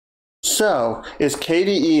So, is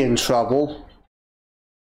KDE in trouble?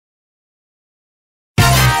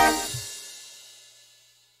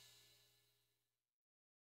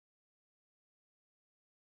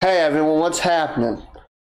 Hey everyone, what's happening?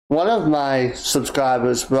 One of my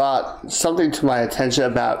subscribers brought something to my attention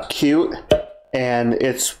about Qt and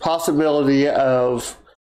its possibility of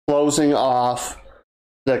closing off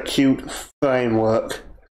the Qt framework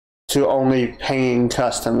to only paying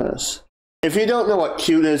customers. If you don't know what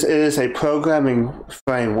Qt is, it is a programming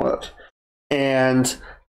framework, and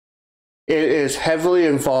it is heavily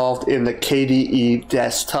involved in the KDE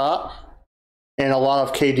desktop and a lot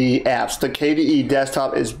of KDE apps. The KDE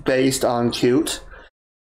desktop is based on Qt,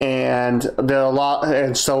 and there are a lot,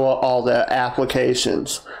 and so are all the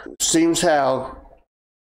applications. Seems how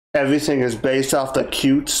everything is based off the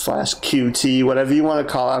Qt/Qt, whatever you want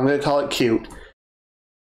to call it. I'm going to call it Qt.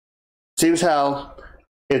 Seems how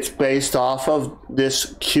it's based off of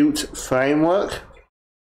this Qt framework,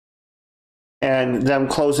 and them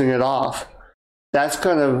closing it off. That's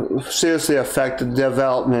going to seriously affect the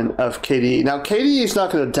development of KDE. Now, KDE is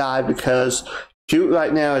not going to die because Qt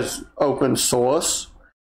right now is open source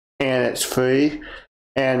and it's free.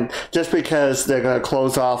 And just because they're going to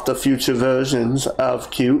close off the future versions of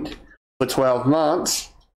Qt for 12 months,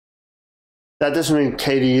 that doesn't mean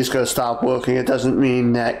KDE is going to stop working. It doesn't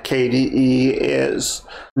mean that KDE is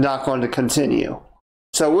not going to continue.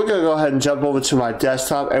 So we're going to go ahead and jump over to my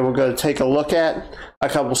desktop, and we're going to take a look at a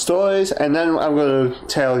couple stories, and then I'm going to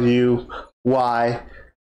tell you why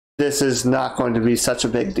this is not going to be such a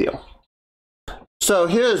big deal. So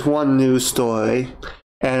here's one news story,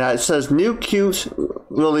 and it says new Qt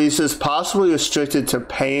releases possibly restricted to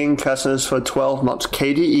paying customers for 12 months.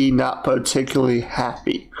 KDE not particularly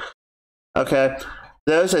happy. Okay,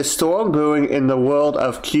 there's a storm brewing in the world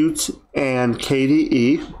of Qt and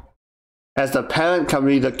KDE, as the parent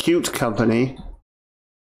company, the Qt company,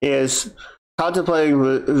 is contemplating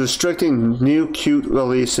restricting new Qt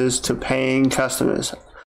releases to paying customers,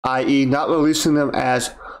 i.e. not releasing them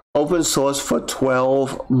as open source for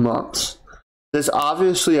 12 months. This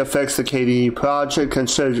obviously affects the KDE project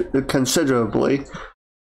considerably,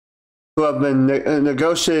 who have been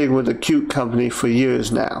negotiating with the Qt company for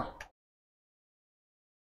years now.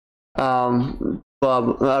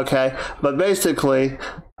 Okay, but basically,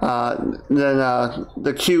 then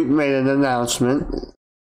the Qt made an announcement.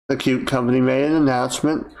 The Qt company made an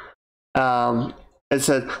announcement. It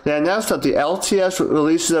said they announced that the LTS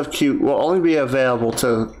releases of Qt will only be available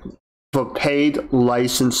for paid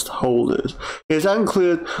licensed holders. It is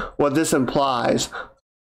unclear what this implies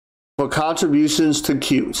for contributions to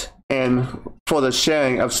Qt and for the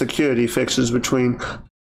sharing of security fixes between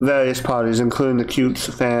various parties, including the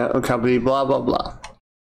Qt company, blah, blah, blah.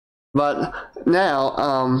 But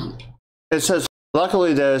now, it says,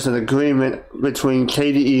 luckily there's an agreement between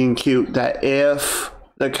KDE and Qt that if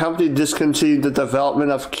the company discontinued the development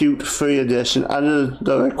of Qt Free Edition under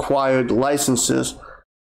the required licenses,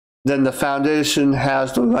 then the Foundation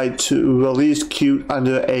has the right to release Qt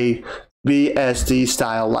under a BSD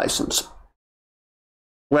style license.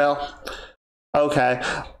 Well, okay.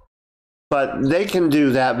 But they can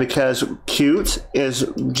do that because Qt is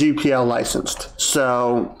GPL licensed.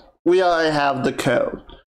 So we already have the code.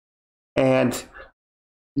 And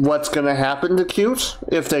what's going to happen to Qt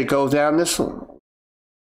if they go down this road?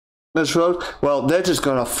 Well, they're just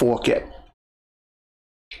going to fork it.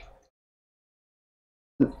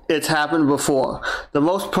 It's happened before. The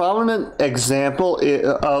most prominent example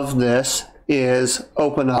of this is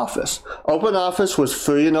OpenOffice. OpenOffice was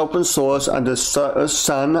free and open source under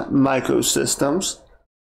Sun Microsystems,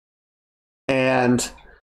 and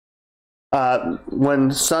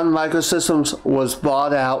when Sun Microsystems was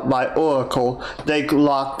bought out by Oracle, they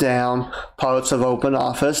locked down parts of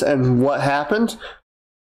OpenOffice, and what happened?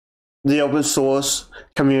 The open source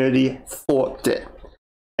community forked it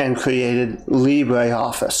and created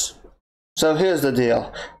LibreOffice. So here's the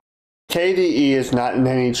deal. KDE is not in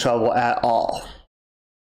any trouble at all.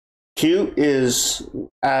 Qt is,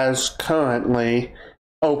 as currently,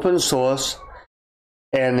 open source,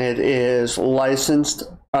 and it is licensed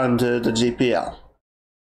under the GPL.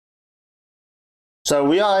 So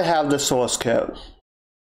we already have the source code.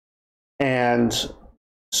 And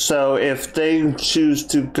so if they choose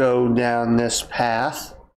to go down this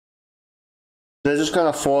path, they're just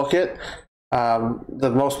going to fork it.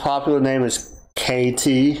 The most popular name is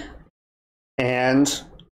KT. And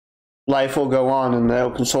life will go on in the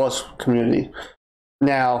open source community.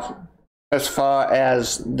 Now, as far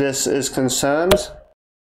as this is concerned,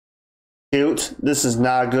 Qt, this is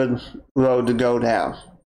not a good road to go down.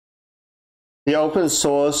 The open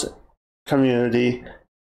source community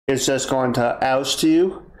is just going to oust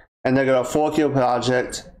you, and they're going to fork your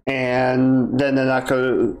project, and then they're not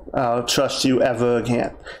going to trust you ever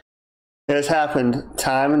again. It has happened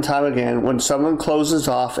time and time again. When someone closes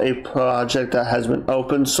off a project that has been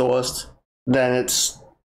open sourced, then it's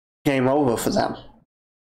game over for them.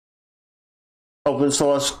 Open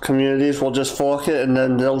source communities will just fork it, and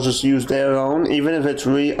then they'll just use their own, even if it's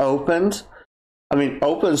reopened. I mean,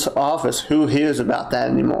 open office, who hears about that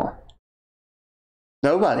anymore?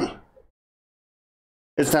 Nobody.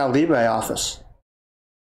 It's now LibreOffice.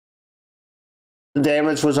 The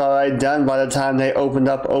damage was already done by the time they opened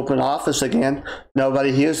up OpenOffice again.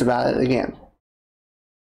 Nobody hears about it again.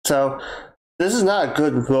 So this is not a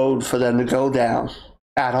good road for them to go down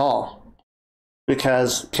at all.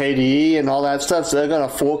 Because KDE and all that stuff, so they're going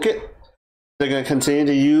to fork it. They're going to continue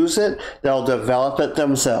to use it. They'll develop it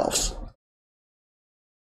themselves.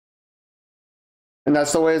 And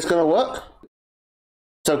that's the way it's going to work.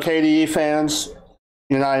 So KDE fans,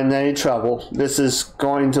 you're not in any trouble. This is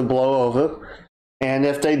going to blow over. And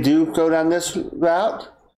if they do go down this route,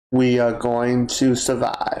 we are going to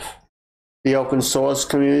survive. The open source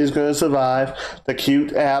community is going to survive. The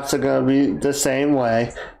Qt apps are going to be the same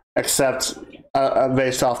way, except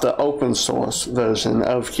based off the open source version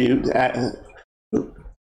of Qt.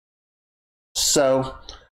 So,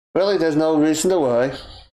 really, there's no reason to worry.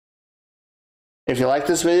 If you like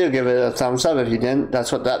this video, give it a thumbs up. If you didn't,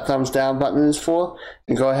 that's what that thumbs down button is for.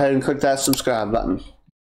 And go ahead and click that subscribe button.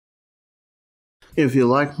 If you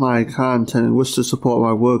like my content and wish to support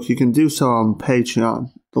my work, you can do so on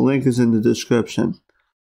Patreon. The link is in the description.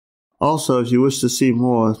 Also, if you wish to see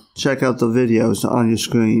more, check out the videos on your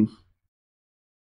screen.